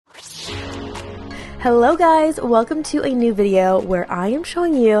Hello guys, welcome to a new video where I am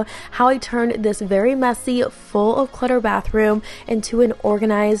showing you how I turned this very messy, full of clutter bathroom into an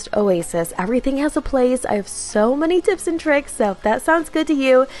organized oasis. Everything has a place. I have so many tips and tricks, so if that sounds good to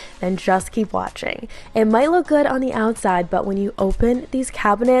you, then just keep watching. It might look good on the outside, but when you open these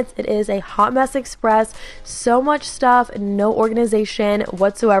cabinets, it is a hot mess express. So much stuff, no organization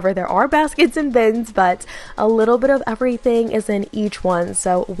whatsoever. There are baskets and bins, but a little bit of everything is in each one.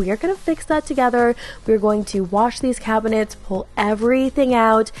 So we're gonna fix that together. We're going to wash these cabinets, pull everything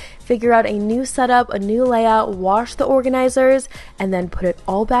out, figure out a new setup, a new layout, wash the organizers, and then put it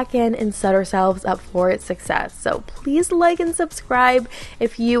all back in and set ourselves up for success. So please like and subscribe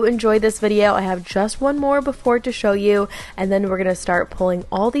if you enjoyed this video. I have just one more before to show you, and then we're gonna start pulling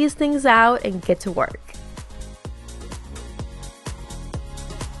all these things out and get to work.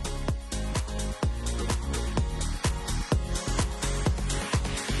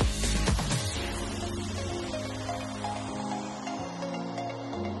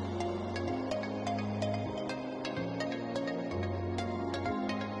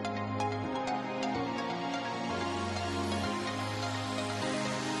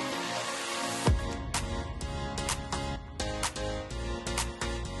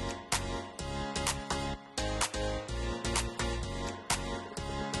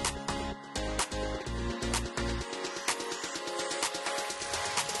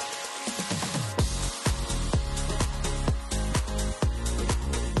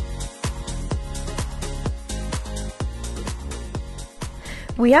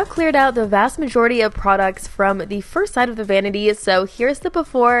 We have cleared out the vast majority of products from the first side of the vanity, so here's the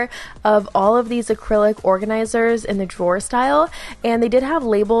before of all of these acrylic organizers in the drawer style, and they did have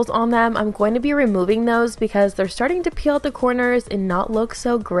labels on them. I'm going to be removing those because they're starting to peel at the corners and not look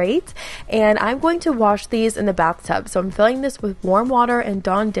so great, and I'm going to wash these in the bathtub. So I'm filling this with warm water and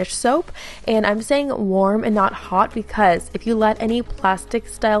Dawn dish soap, and I'm saying warm and not hot because if you let any plastic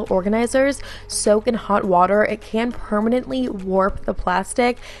style organizers soak in hot water, it can permanently warp the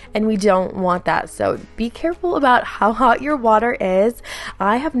plastic, and we don't want that. So be careful about how hot your water is.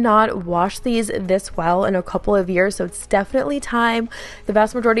 I have not washed these this well in a couple of years, so it's definitely time. The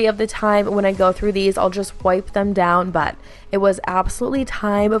vast majority of the time when I go through these, I'll just wipe them down, but it was absolutely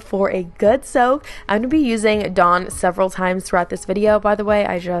time for a good soak. I'm going to be using Dawn several times throughout this video, by the way.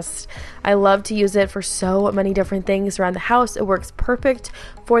 I love to use it for so many different things around the house. It works perfect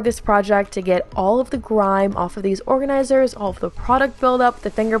for this project to get all of the grime off of these organizers, all of the product buildup, the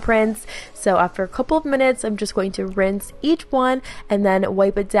fingerprints. So after a couple of minutes, I'm just going to rinse each one and then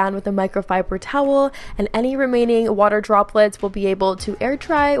wipe it down with a microfiber towel, and any remaining water droplets will be able to air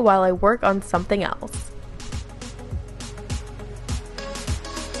dry while I work on something else.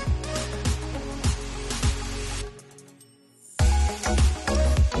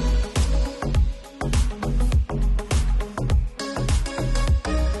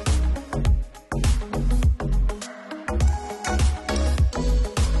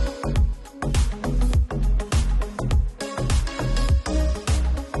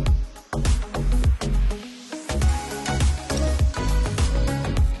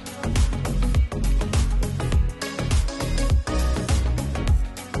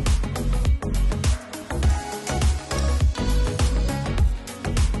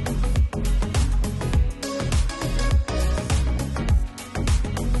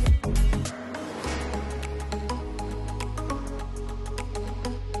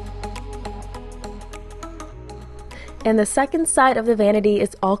 And the second side of the vanity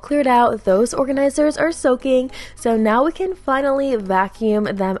is all cleared out. Those organizers are soaking, so now we can finally vacuum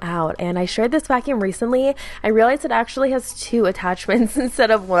them out. And I shared this vacuum recently. I realized it actually has two attachments instead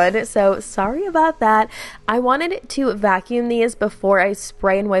of one, so sorry about that. I wanted to vacuum these before I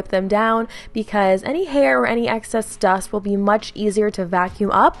spray and wipe them down because any hair or any excess dust will be much easier to vacuum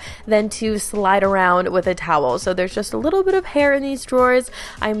up than to slide around with a towel. So there's just a little bit of hair in these drawers.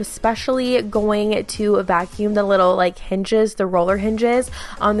 I'm especially going to vacuum the little hinges, the roller hinges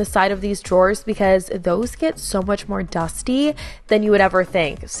on the side of these drawers, because those get so much more dusty than you would ever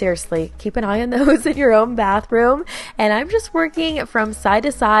think. Seriously, keep an eye on those in your own bathroom. And I'm just working from side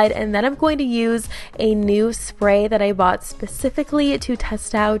to side, and then I'm going to use a new spray that I bought specifically to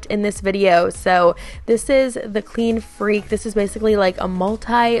test out in this video. So this is the Clean Freak. This is basically like a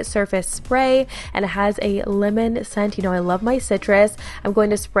multi-surface spray, and it has a lemon scent. You know, I love my citrus. I'm going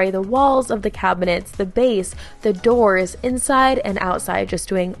to spray the walls of the cabinets, the base, the doors, inside and outside, just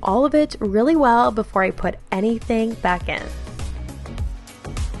doing all of it really well before I put anything back in.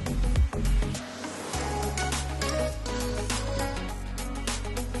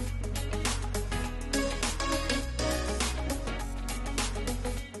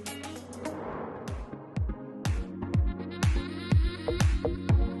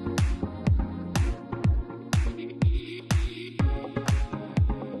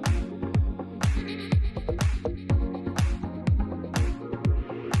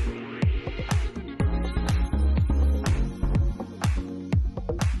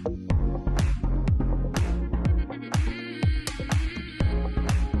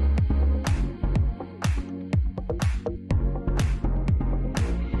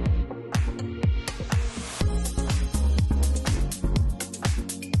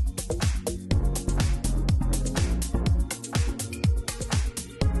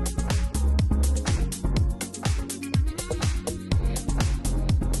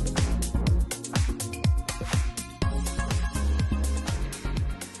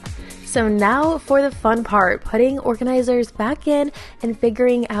 So now for the fun part, putting organizers back in and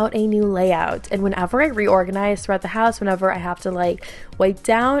figuring out a new layout. And whenever I reorganize throughout the house, whenever I have to like wipe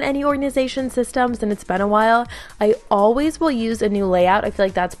down any organization systems and it's been a while, I always will use a new layout. I feel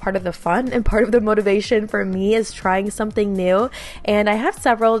like that's part of the fun and part of the motivation for me is trying something new. And I have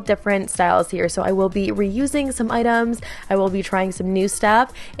several different styles here. So I will be reusing some items. I will be trying some new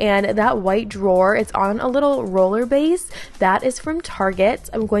stuff. And that white drawer, it's on a little roller base. That is from Target.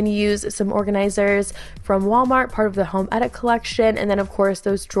 I'm going to use some organizers from Walmart, part of the Home Edit collection, and then of course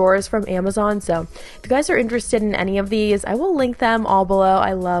those drawers from Amazon. So if you guys are interested in any of these, I will link them all below.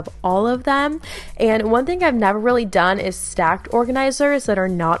 I love all of them. And one thing I've never really done is stacked organizers that are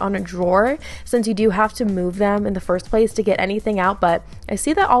not on a drawer, since you do have to move them in the first place to get anything out. But I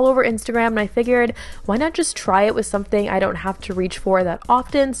see that all over Instagram and I figured, why not just try it with something I don't have to reach for that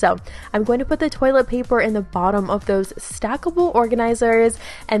often? So I'm going to put the toilet paper in the bottom of those stackable organizers,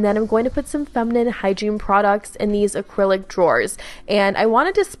 and then I'm going to put some feminine hygiene products in these acrylic drawers. And I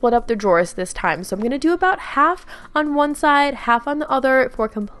wanted to split up the drawers this time, so I'm going to do about half on one side, half on the other for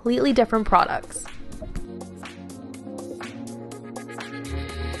completely different products.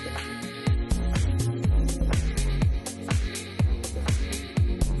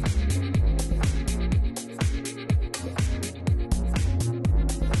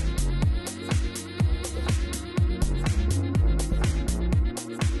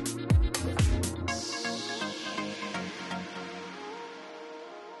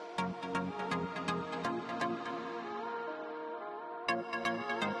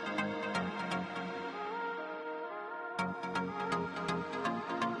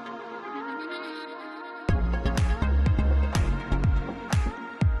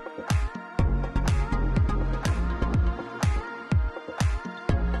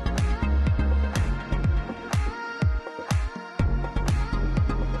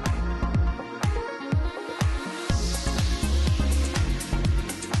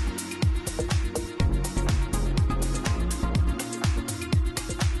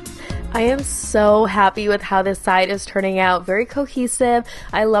 I am so happy with how this side is turning out. Very cohesive.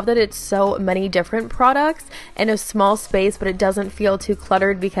 I love that it's so many different products in a small space, but it doesn't feel too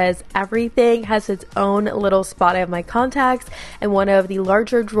cluttered because everything has its own little spot. I have my contacts and one of the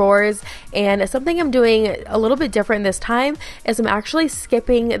larger drawers, and something I'm doing a little bit different this time is I'm actually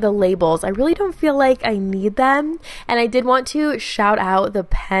skipping the labels. I really don't feel like I need them, and I did want to shout out the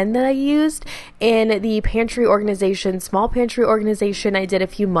pen that I used in the pantry organization, small pantry organization I did a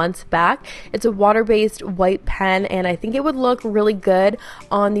few months back. It's a water-based white pen, and I think it would look really good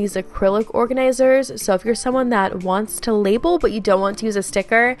on these acrylic organizers. So if you're someone that wants to label but you don't want to use a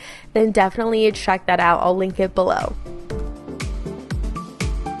sticker, then definitely check that out. I'll link it below.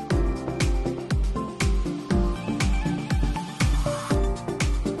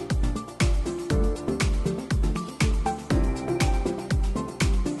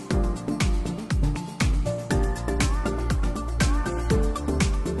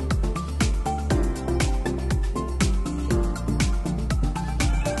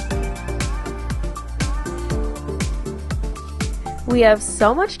 We have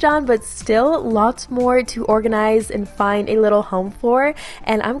so much done, but still lots more to organize and find a little home for.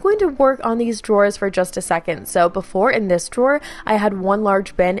 And I'm going to work on these drawers for just a second. So before, in this drawer, I had one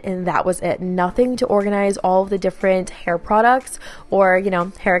large bin and that was it. Nothing to organize all of the different hair products or,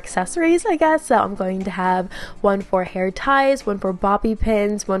 hair accessories, I guess. So I'm going to have one for hair ties, one for bobby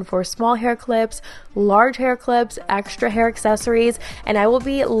pins, one for small hair clips, large hair clips, extra hair accessories, and I will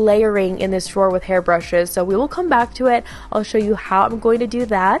be layering in this drawer with hairbrushes. So we will come back to it. I'll show you how I'm going to do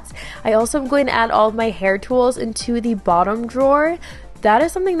that. I also am going to add all of my hair tools into the bottom drawer. That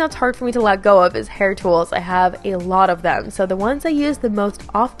is something that's hard for me to let go of, is hair tools. I have a lot of them. So the ones I use the most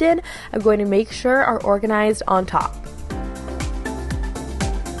often, I'm going to make sure are organized on top.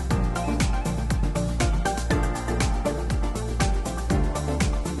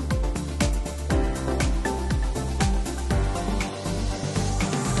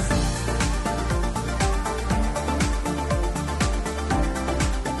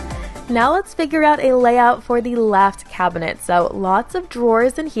 Now let's figure out a layout for the left cabinet. So lots of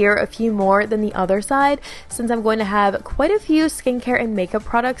drawers in here, a few more than the other side, since I'm going to have quite a few skincare and makeup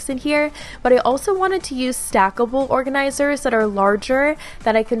products in here. But I also wanted to use stackable organizers that are larger,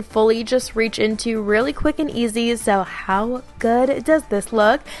 that I can fully just reach into really quick and easy. So how good does this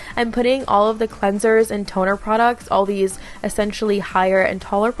look? I'm putting all of the cleansers and toner products, all these essentially higher and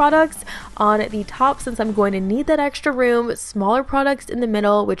taller products, on the top since I'm going to need that extra room. Smaller products in the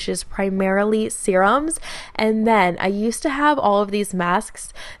middle, which is primarily serums, and then I used to have all of these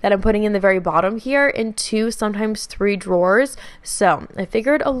masks that I'm putting in the very bottom here in 2, sometimes 3 drawers. So I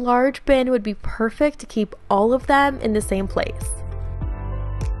figured a large bin would be perfect to keep all of them in the same place.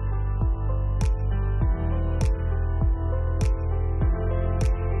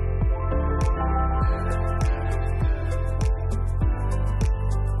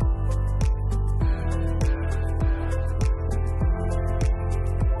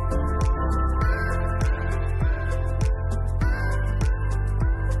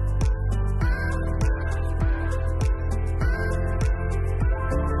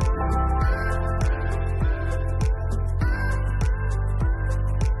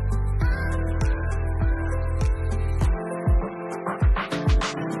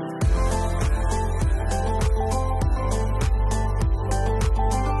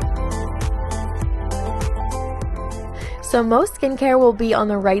 So most skincare will be on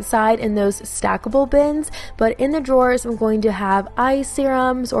the right side in those stackable bins, but in the drawers I'm going to have eye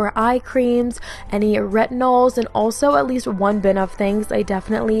serums or eye creams, any retinols, and also at least one bin of things I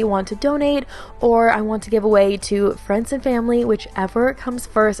definitely want to donate or I want to give away to friends and family, whichever comes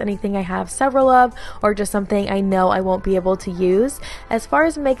first, anything I have several of or just something I know I won't be able to use. As far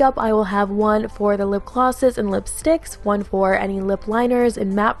as makeup, I will have one for the lip glosses and lipsticks, one for any lip liners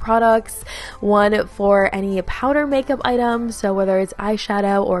and matte products, one for any powder makeup items, so whether it's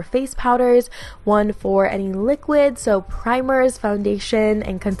eyeshadow or face powders, one for any liquids, so primers, foundation,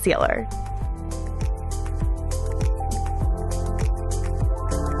 and concealer.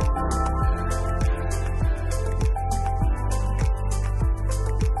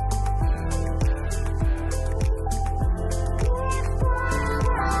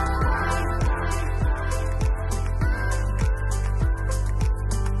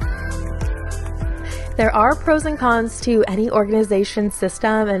 There are pros and cons to any organization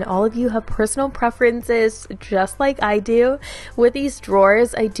system, and all of you have personal preferences just like I do. With these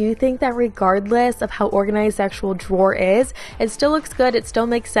drawers, I do think that regardless of how organized the actual drawer is, it still looks good, it still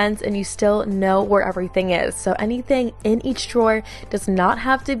makes sense, and you still know where everything is. So anything in each drawer does not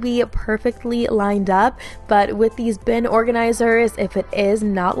have to be perfectly lined up, but with these bin organizers, if it is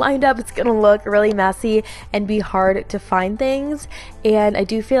not lined up, it's gonna look really messy and be hard to find things. And I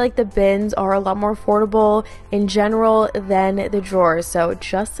do feel like the bins are a lot more affordable in general than the drawers. So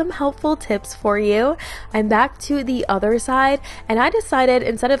just some helpful tips for you. I'm back to the other side, and I decided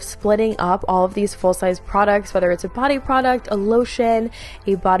instead of splitting up all of these full-size products, whether it's a body product, a lotion,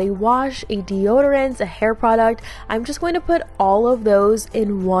 a body wash, a deodorant, a hair product, I'm just going to put all of those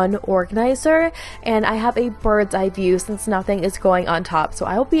in one organizer, and I have a bird's eye view since nothing is going on top. So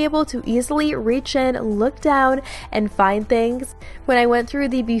I will be able to easily reach in, look down, and find things. When I went through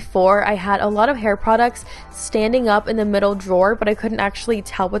the before, I had a lot of hair products standing up in the middle drawer, but I couldn't actually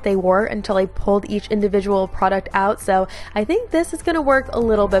tell what they were until I pulled each individual product out. So I think this is going to work a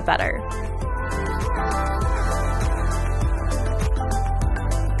little bit better.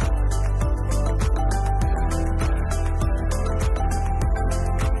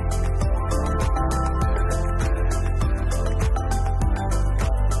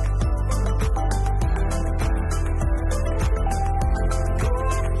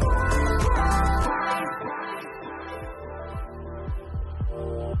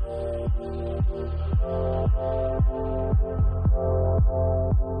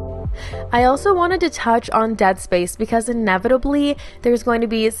 I also wanted to touch on dead space because inevitably there's going to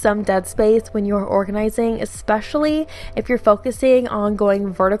be some dead space when you're organizing, especially if you're focusing on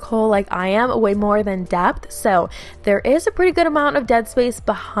going vertical like I am, way more than depth. So there is a pretty good amount of dead space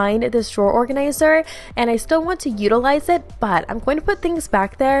behind this drawer organizer, and I still want to utilize it, but I'm going to put things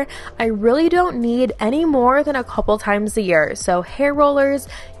back there I really don't need any more than a couple times a year. So hair rollers,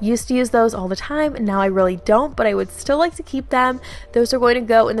 used to use those all the time, now I really don't, but I would still like to keep them. Those are going to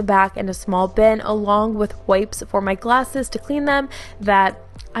go in the back in a small bin, along with wipes for my glasses to clean them that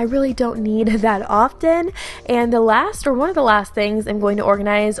I really don't need that often. And the last, or one of the last things I'm going to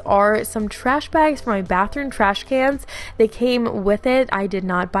organize are some trash bags for my bathroom trash cans. They came with it. I did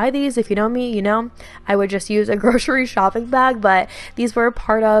not buy these. If you know me, you know I would just use a grocery shopping bag, but these were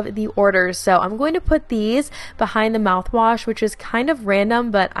part of the orders. So I'm going to put these behind the mouthwash, which is kind of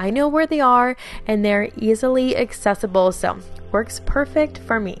random, but I know where they are and they're easily accessible. So works perfect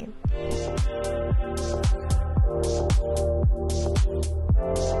for me.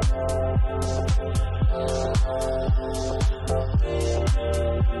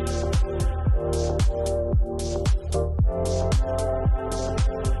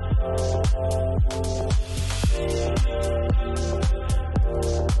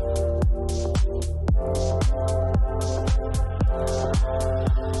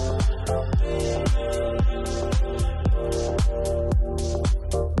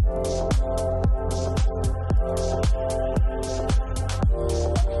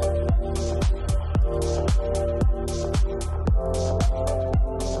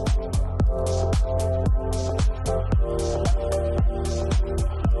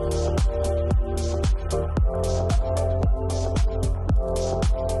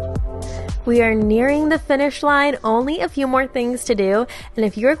 We are nearing the finish line, only a few more things to do, and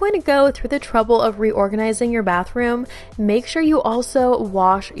if you're going to go through the trouble of reorganizing your bathroom, make sure you also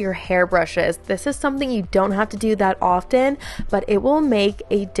wash your hairbrushes. This is something you don't have to do that often, but it will make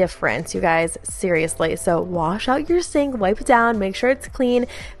a difference, you guys, seriously. So wash out your sink, wipe it down, make sure it's clean,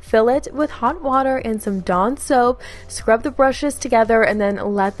 fill it with hot water and some Dawn soap, scrub the brushes together, and then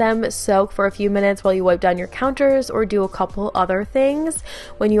let them soak for a few minutes while you wipe down your counters or do a couple other things.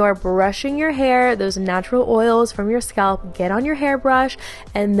 When you are brushing your hair, those natural oils from your scalp get on your hairbrush,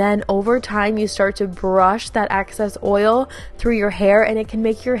 and then over time you start to brush that excess oil through your hair, and it can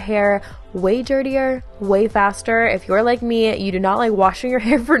make your hair way dirtier, way faster. If you're like me, you do not like washing your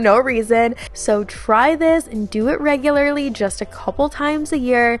hair for no reason. So try this and do it regularly, just a couple times a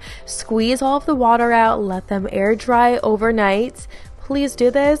year. Squeeze all of the water out, let them air dry overnight. Please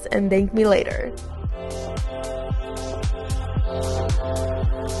do this and thank me later.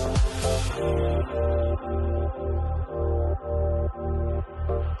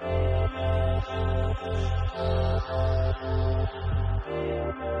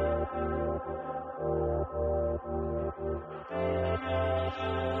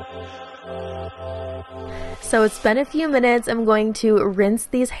 So it's been a few minutes. I'm going to rinse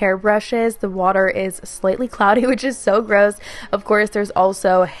these hairbrushes. The water is slightly cloudy, which is so gross. Of course, there's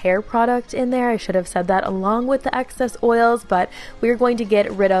also hair product in there. I should have said that along with the excess oils, but we're going to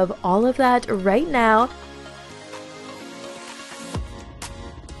get rid of all of that right now.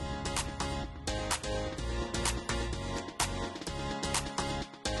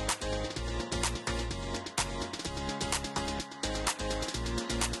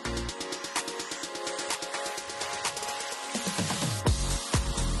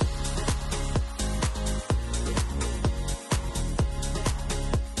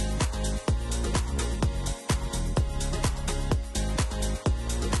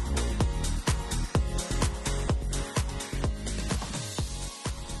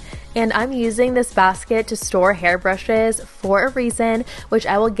 And I'm using this basket to store hairbrushes for a reason, which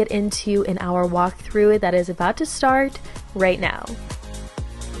I will get into in our walkthrough that is about to start right now.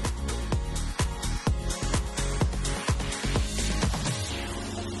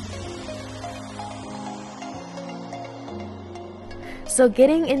 So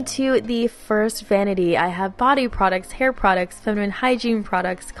getting into the first vanity, I have body products, hair products, feminine hygiene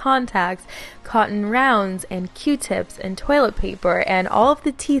products, contacts, cotton rounds, and Q-tips, and toilet paper, and all of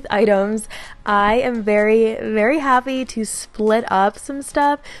the teeth items. I am very, very happy to split up some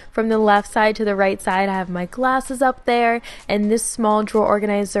stuff from the left side to the right side. I have my glasses up there, and this small drawer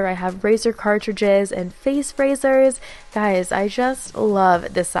organizer, I have razor cartridges and face razors. Guys, I just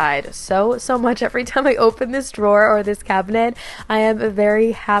love this side so much. Every time I open this drawer or this cabinet, I am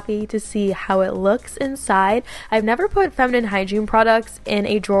very happy to see how it looks inside. I've never put feminine hygiene products in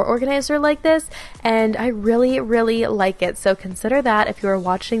a drawer organizer like this, and I really, really like it. So consider that if you are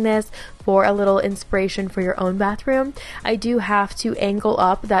watching this for a little inspiration for your own bathroom. I do have to angle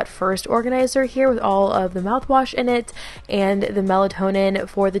up that first organizer here with all of the mouthwash in it and the melatonin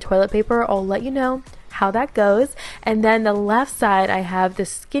for the toilet paper. I'll let you know how that goes. And then the left side, I have the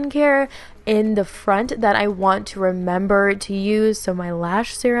skincare in the front that I want to remember to use. So my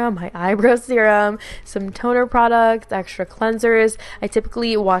lash serum, my eyebrow serum, some toner products, extra cleansers. I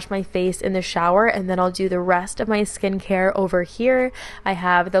typically wash my face in the shower, and then I'll do the rest of my skincare over here. I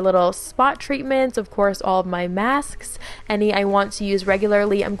have the little spot treatments, of course, all of my masks. Any I want to use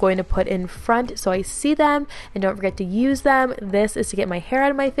regularly, I'm going to put in front so I see them and don't forget to use them. This is to get my hair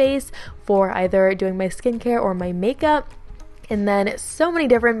out of my face for either doing my skincare or my makeup. And then so many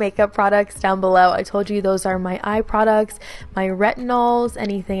different makeup products down below. I told you those are my eye products, my retinols.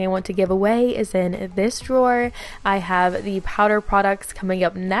 Anything I want to give away is in this drawer. I have the powder products coming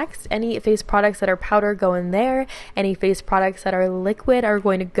up next. Any face products that are powder go in there. Any face products that are liquid are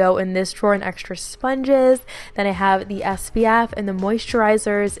going to go in this drawer, and extra sponges. Then I have the SPF and the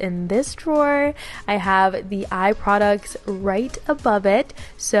moisturizers in this drawer. I have the eye products right above it.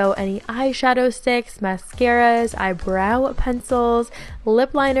 So any eyeshadow sticks, mascaras, eyebrow pencils,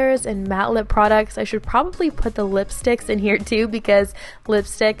 lip liners, and matte lip products. I should probably put the lipsticks in here too, because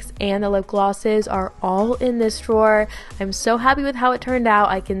lipsticks and the lip glosses are all in this drawer. I'm so happy with how it turned out.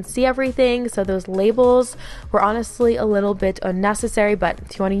 I can see everything, so those labels were honestly a little bit unnecessary, but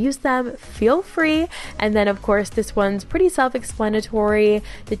if you want to use them, feel free. And then of course this one's pretty self-explanatory.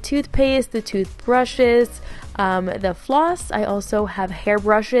 The toothpaste, the toothbrushes, the floss. I also have hair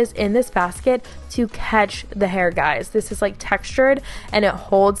brushes in this basket to catch the hair, guys. This is like textured and it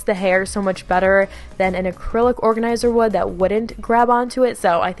holds the hair so much better than an acrylic organizer would that wouldn't grab onto it.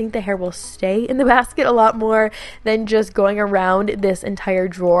 So I think the hair will stay in the basket a lot more than just going around this entire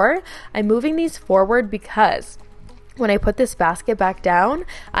drawer. I'm moving these forward because when I put this basket back down,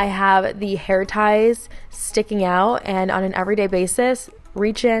 I have the hair ties sticking out, and on an everyday basis,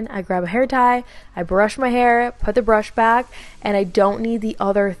 reach in, I grab a hair tie, I brush my hair, put the brush back, and I don't need the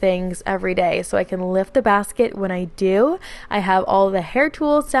other things every day. So I can lift the basket when I do. I have all the hair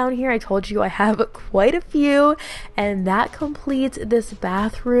tools down here. I told you I have quite a few, and that completes this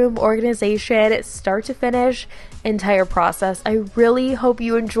bathroom organization, start to finish, entire process. I really hope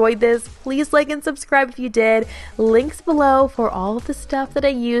you enjoyed this. Please like and subscribe if you did. Links below for all of the stuff that I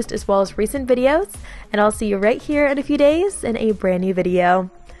used as well as recent videos, and I'll see you right here in a few days in a brand new video.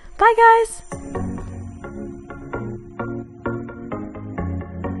 Bye guys!